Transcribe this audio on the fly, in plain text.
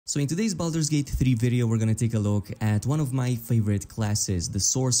So in today's Baldur's Gate 3 video, we're gonna take a look at one of my favorite classes, the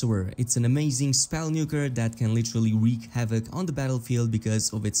Sorcerer. It's an amazing spell nuker that can literally wreak havoc on the battlefield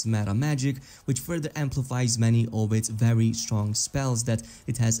because of its meta magic, which further amplifies many of its very strong spells that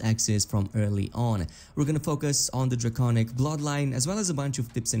it has access from early on. We're gonna focus on the Draconic Bloodline, as well as a bunch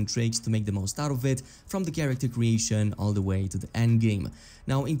of tips and tricks to make the most out of it, from the character creation all the way to the endgame.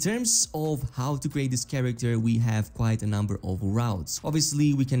 Now, in terms of how to create this character, we have quite a number of routes.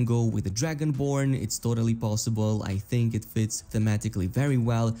 Obviously, we can go with the Dragonborn, it's totally possible. I think it fits thematically very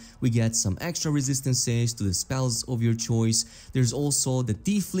well. We get some extra resistances to the spells of your choice. There's also the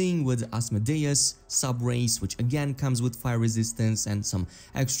Tiefling with Asmodeus sub-race, which again comes with fire resistance and some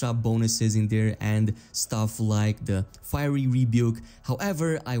extra bonuses in there and stuff like the Fiery Rebuke.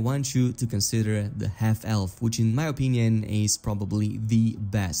 However, I want you to consider the Half-Elf, which in my opinion is probably the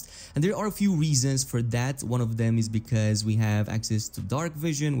best. And there are a few reasons for that. One of them is because we have access to Dark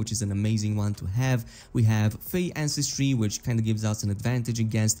Vision, which is an amazing one to have. We have Fey Ancestry, which kind of gives us an advantage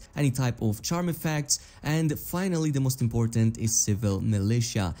against any type of charm effects. And finally, the most important is Civil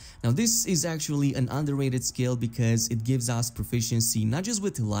Militia. Now, this is actually an underrated skill because it gives us proficiency not just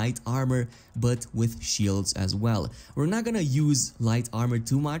with light armor, but with shields as well. We're not gonna use light armor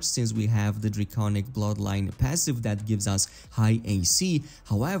too much since we have the Draconic Bloodline passive that gives us high AC.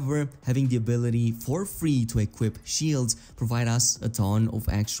 However, having the ability for free to equip shields provide us a ton of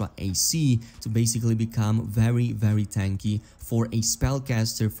extra AC to basically become very tanky for a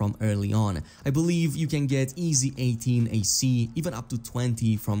spellcaster from early on. I believe you can get easy 18 AC, even up to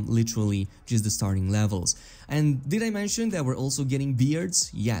 20 from literally just the starting levels. And did I mention that we're also getting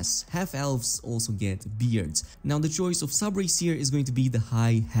beards? Yes, half-elves also get beards. Now the choice of sub-race here is going to be the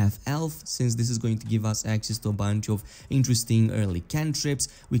high half-elf, since this is going to give us access to a bunch of interesting early cantrips.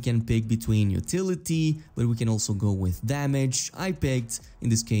 We can pick between utility, but we can also go with damage. I picked, in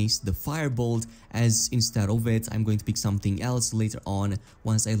this case, the Firebolt, as instead of it, I'm going to pick something else later on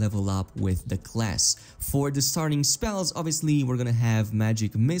once I level up with the class. For the starting spells, obviously, we're gonna have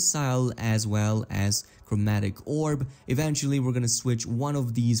Magic Missile as well as Chromatic Orb. Eventually, we're gonna switch one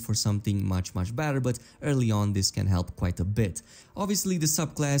of these for something much better, but early on, this can help quite a bit. Obviously, the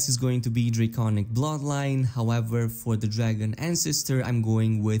subclass is going to be Draconic Bloodline. However, for the Dragon Ancestor, I'm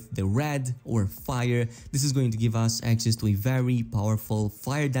going with the Red or Fire. This is going to give us access to a very powerful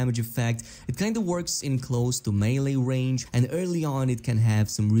fire damage effect. It kind of works in close to melee range, and early on, it can have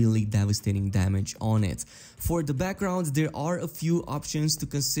some really devastating damage on it. For the background, there are a few options to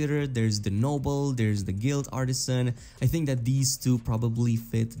consider. There's the Noble, there's the Guild Artisan. I think that these two probably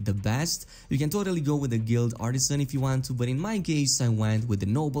fit the best. You can totally go with the Guild Artisan if you want to, but in my case, I went with the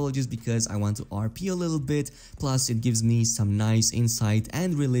Noble just because I want to RP a little bit, plus it gives me some nice insight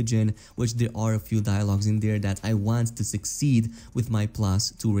and religion, which there are a few dialogues in there that I want to succeed with my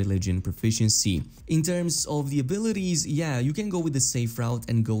 +2 religion proficiency. In terms of the abilities, yeah, you can go with the safe route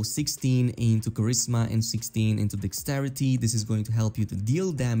and go 16 into Charisma and 16 into Dexterity. This is going to help you to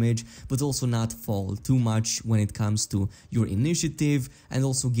deal damage, but also not fall too much when it comes to your initiative, and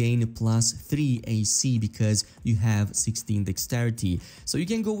also gain +3 AC because you have 16 Dexterity. So you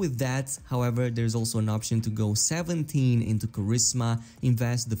can go with that. However, there's also an option to go 17 into Charisma,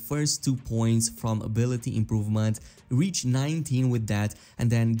 invest the first 2 points from ability improvement, reach 19 with that, and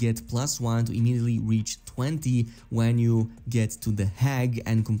then get +1 to immediately reach 20 when you get to the Hag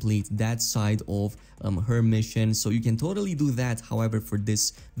and complete that side of her mission. So you can totally do that. However, for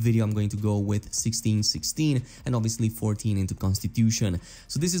this video, I'm going to go with 16 and obviously 14 into Constitution.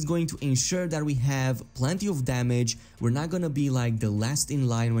 So this is going to ensure that we have plenty of damage. We're not gonna be like the last in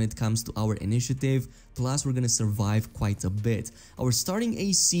line when it comes to our initiative, plus we're gonna survive quite a bit. Our starting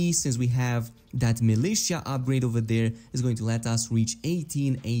AC, since we have that Militia upgrade over there, is going to let us reach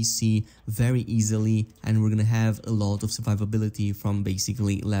 18 AC very easily, and we're gonna have a lot of survivability from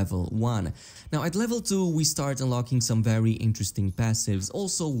basically level 1. Now at level 2, we start unlocking some very interesting passives.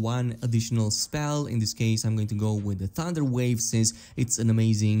 Also one additional spell. In this case, I'm going to go with the Thunder Wave, since it's an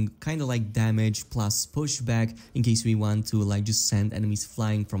amazing kind of like damage plus pushback in case we want to like just send enemies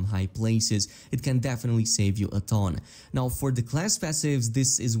flying from high places. It can definitely save you a ton. Now for the class passives,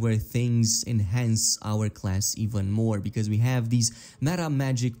 this is where things enhance our class even more, because we have these meta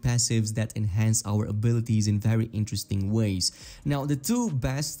magic passives that enhance our abilities in very interesting ways. Now the two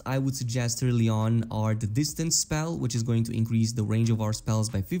best I would suggest early on are the Distance spell, which is going to increase the range of our spells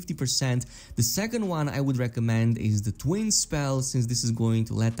by 50%. The second one I would recommend is the Twin spell, since this is going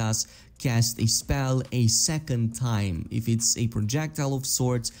to let us cast a spell a second time. If it's a projectile of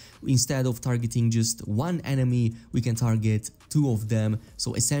sorts, instead of targeting just one enemy, we can target 2 of them,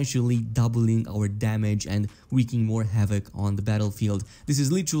 so essentially doubling our damage and wreaking more havoc on the battlefield. This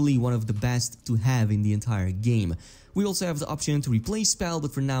is literally one of the best to have in the entire game. We also have the option to replace spell,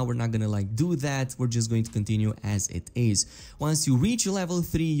 but for now we're not gonna do that. We're just going to continue as it is. Once you reach level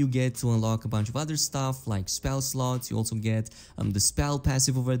 3, you get to unlock a bunch of other stuff like spell slots. You also get the spell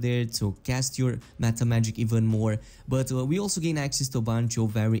passive over there to cast your meta magic even more. But we also gain access to a bunch of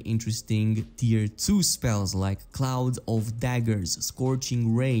very interesting tier 2 spells like Cloud of Daggers,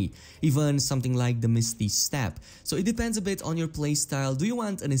 Scorching Ray, even something like the Misty Step. So it depends a bit on your playstyle. Do you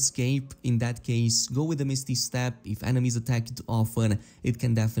want an escape? In that case, go with the Misty Step. If enemies attack you too often, it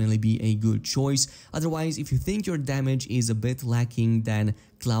can definitely be a good choice. Otherwise, if you think your damage is a bit lacking, then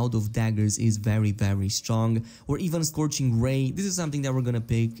Cloud of Daggers is very strong, or even Scorching Ray. This is something that we're gonna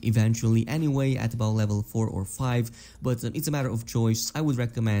pick eventually anyway at about level 4 or 5, but it's a matter of choice. I would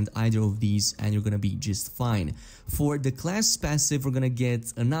recommend either of these and you're gonna be just fine. For the class passive, we're gonna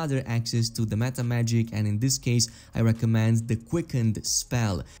get another access to the meta magic, and in this case I recommend the Quickened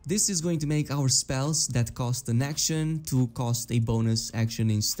spell. This is going to make our spells that cost an action to cost a bonus action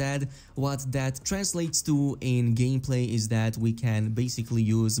instead. What that translates to in gameplay is that we can basically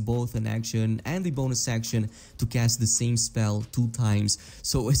use both an action and a bonus action to cast the same spell 2 times.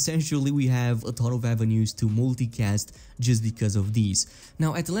 So essentially we have a ton of avenues to multicast just because of these.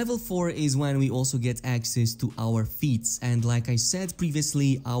 Now at level 4 is when we also get access to our feats, and like I said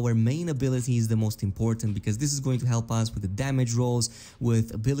previously, our main ability is the most important because this is going to help us with the damage rolls,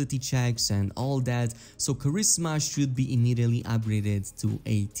 with ability checks and all that. So charisma should be immediately upgraded to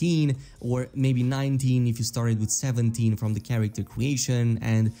 18 or maybe 19 if you started with 17 from the character creation,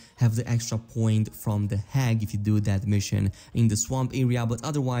 and have the extra point from the hag if you do that mission in the swamp area, but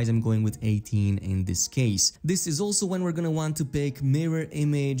otherwise I'm going with 18 in this case. This is also when we're gonna want to pick mirror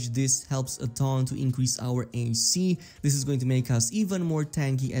image. This helps a ton to increase our AC. This is going to make us even more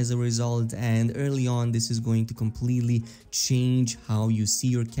tanky as a result, and early on this is going to completely change how you see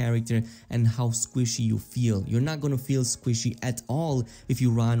your character and how squishy you feel. You're not gonna feel squishy at all if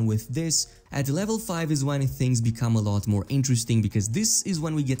you run with this. At level 5 is when things become a lot more interesting because this is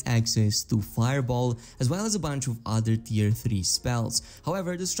when we get access to Fireball as well as a bunch of other tier 3 spells.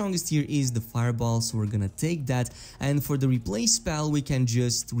 However, the strongest here is the Fireball, so we're gonna take that, and for the replace spell we can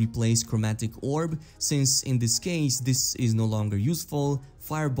just replace Chromatic Orb, since in this case this is no longer useful.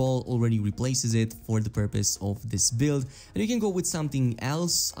 Fireball already replaces it for the purpose of this build, and you can go with something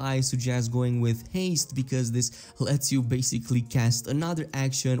else. I suggest going with Haste because this lets you basically cast another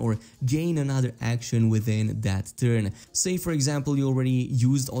action or gain another action within that turn. Say for example you already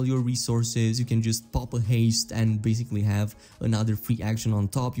used all your resources, you can just pop a Haste and basically have another free action on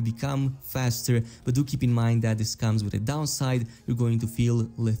top. You become faster, but do keep in mind that this comes with a downside. You're going to feel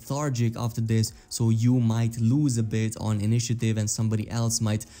lethargic after this, so you might lose a bit on initiative and somebody else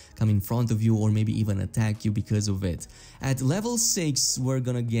might come in front of you or maybe even attack you because of it. At level 6 we're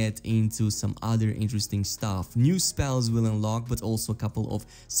gonna get into some other interesting stuff. New spells will unlock, but also a couple of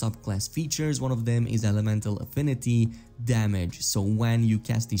subclass features. One of them is Elemental Affinity damage. So when you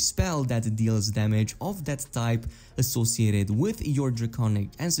cast a spell that deals damage of that type associated with your Draconic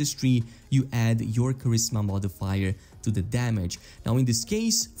ancestry, you add your Charisma modifier to the damage. Now in this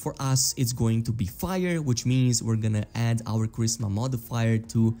case, for us it's going to be fire, which means we're gonna add our Charisma modifier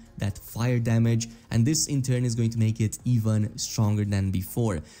to that fire damage, and this in turn is going to make it even stronger than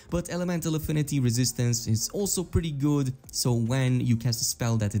before. But Elemental Affinity resistance is also pretty good, so when you cast a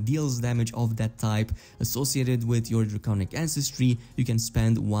spell that deals damage of that type associated with your Draconic ancestry, you can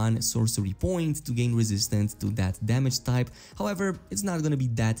spend 1 sorcery point to gain resistance to that damage type. However, it's not gonna be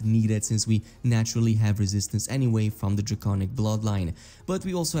that needed since we naturally have resistance anyway from the Draconic bloodline. But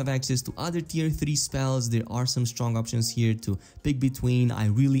we also have access to other tier 3 spells. There are some strong options here to pick between. I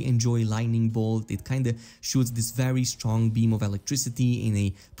really enjoy Lightning Bolt. It kinda shoots this very strong beam of electricity in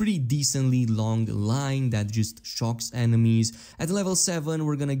a pretty decently long line that just shocks enemies. At level 7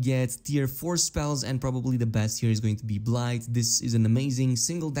 we're gonna get tier 4 spells, and probably the best here is going to be Blight. This is an amazing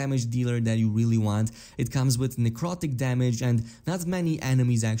single damage dealer that you really want. It comes with necrotic damage, and not many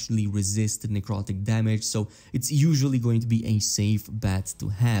enemies actually resist necrotic damage, so it's usually going to be a safe bet to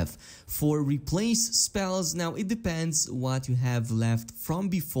have. For replace spells, now it depends what you have left from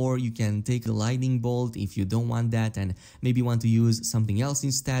before. You can take a Lightning Bolt if you don't want that and maybe want to use something else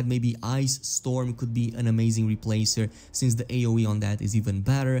instead. Maybe Ice Storm could be an amazing replacer since the AoE on that is even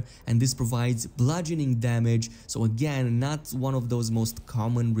better, and this provides bludgeoning damage. So again, not one of those most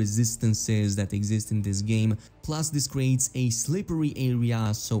common resistances that exist in this game, plus this creates a slippery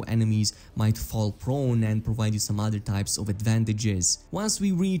area so enemies might fall prone and provide you some other types of advantages. Once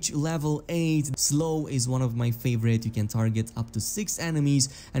we reach level 8, slow is one of my favorite. You can target up to 6 enemies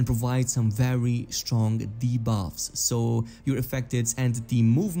and provide some very strong debuffs. So your affected entity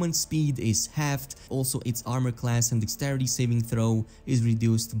movement speed is halved, also its armor class and dexterity saving throw is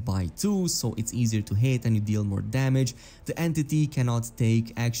reduced by 2, so it's easier to hit and you deal more damage. The entity cannot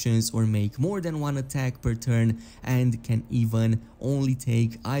take actions or make more than one attack per turn and can even only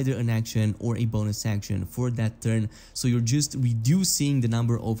take either an action or a bonus action for that turn, so you're just reducing the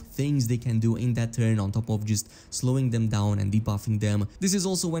number of things they can do in that turn on top of just slowing them down and debuffing them. This is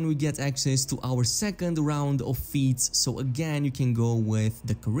also when we get access to our second round of feats, so again you can go with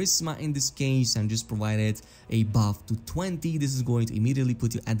the charisma in this case and just provide it a buff to 20. This is going to immediately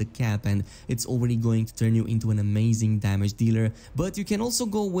put you at the cap and it's already going to turn you into an amazing damage dealer. But you can also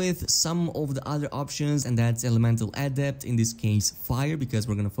go with some of the other options, and that's elemental adept, in this case fire, because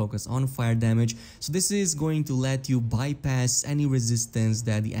we're going to focus on fire damage. So this is going to let you bypass any resistance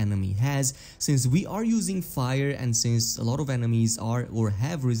that the enemy has. Since we are using fire and since a lot of enemies are or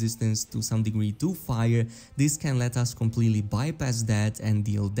have resistance to some degree to fire, this can let us completely bypass that and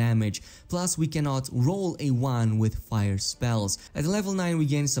deal damage. Plus we cannot roll a 1 with fire spells. At level 9 we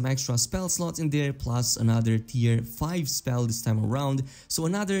gain some extra spell slots in there, plus another tier 5 spell this time around. So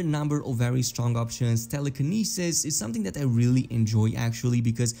another number of very strong options. Telekinesis is something that I really enjoy actually,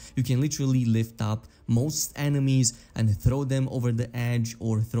 because you can literally lift up most enemies and throw them over the edge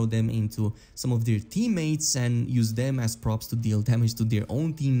or throw them into some of their teammates and use them as props to deal damage to their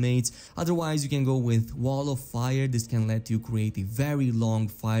own teammates. Otherwise you can go with wall of fire. This can let you create a very long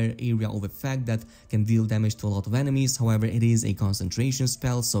fire area of effect that can deal damage to a lot of enemies. However, it is a concentration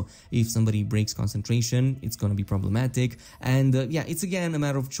spell, so if somebody breaks concentration it's gonna be problematic. And yeah, it's again a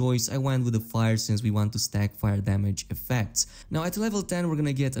matter of choice. I went with the fire since we want to stack fire damage effects. Now at level 10 we're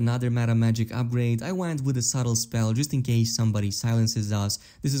gonna get another meta magic upgrade. I went with a subtle spell just in case somebody silences us.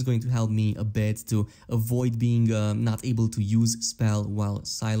 This is going to help me a bit to avoid being not able to use spell while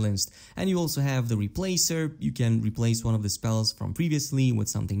silenced. And you also have the replacer. You can replace one of the spells from previously with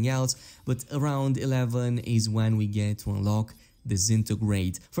something else, but around 11 is when we get to unlock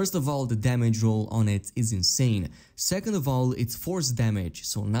Disintegrate. First of all, the damage roll on it is insane. Second of all, it's force damage,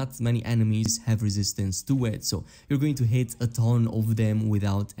 so not many enemies have resistance to it, so you're going to hit a ton of them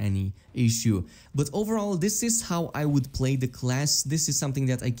without any issue. But overall, this is how I would play the class. This is something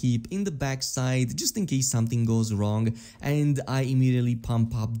that I keep in the backside just in case something goes wrong, and I immediately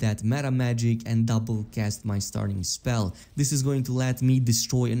pump up that meta magic and double cast my starting spell. This is going to let me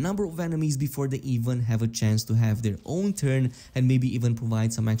destroy a number of enemies before they even have a chance to have their own turn, and maybe even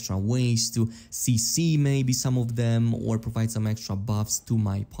provide some extra ways to CC maybe some of them, or provide some extra buffs to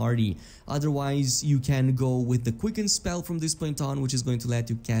my party. Otherwise, you can go with the quicken spell from this point on, which is going to let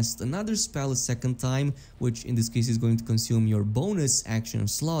you cast another spell a second time, which in this case is going to consume your bonus action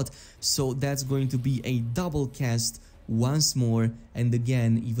slot. So that's going to be a double cast once more, and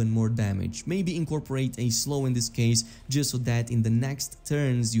again even more damage. Maybe incorporate a slow in this case, just so that in the next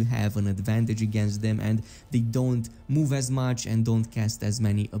turns you have an advantage against them and they don't move as much and don't cast as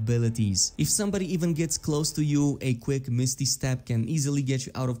many abilities. If somebody even gets close to you, a quick Misty Step can easily get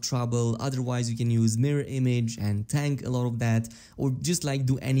you out of trouble. Otherwise you can use Mirror Image and tank a lot of that, or just like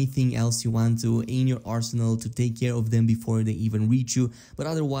do anything else you want to in your arsenal to take care of them before they even reach you. But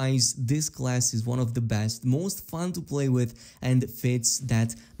otherwise, this class is one of the best, most fun to play with, and fits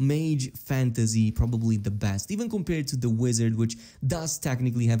that mage fantasy probably the best, even compared to the wizard, which does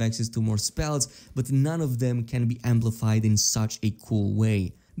technically have access to more spells, but none of them can be amplified in such a cool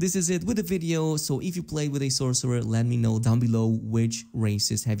way. This is it with the video, so if you played with a sorcerer, let me know down below which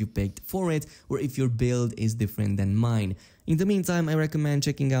races have you picked for it, or if your build is different than mine. In the meantime, I recommend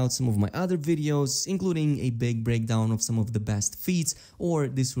checking out some of my other videos, including a big breakdown of some of the best feats, or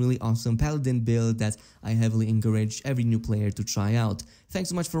this really awesome paladin build that I heavily encourage every new player to try out. Thanks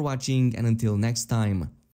so much for watching, and until next time.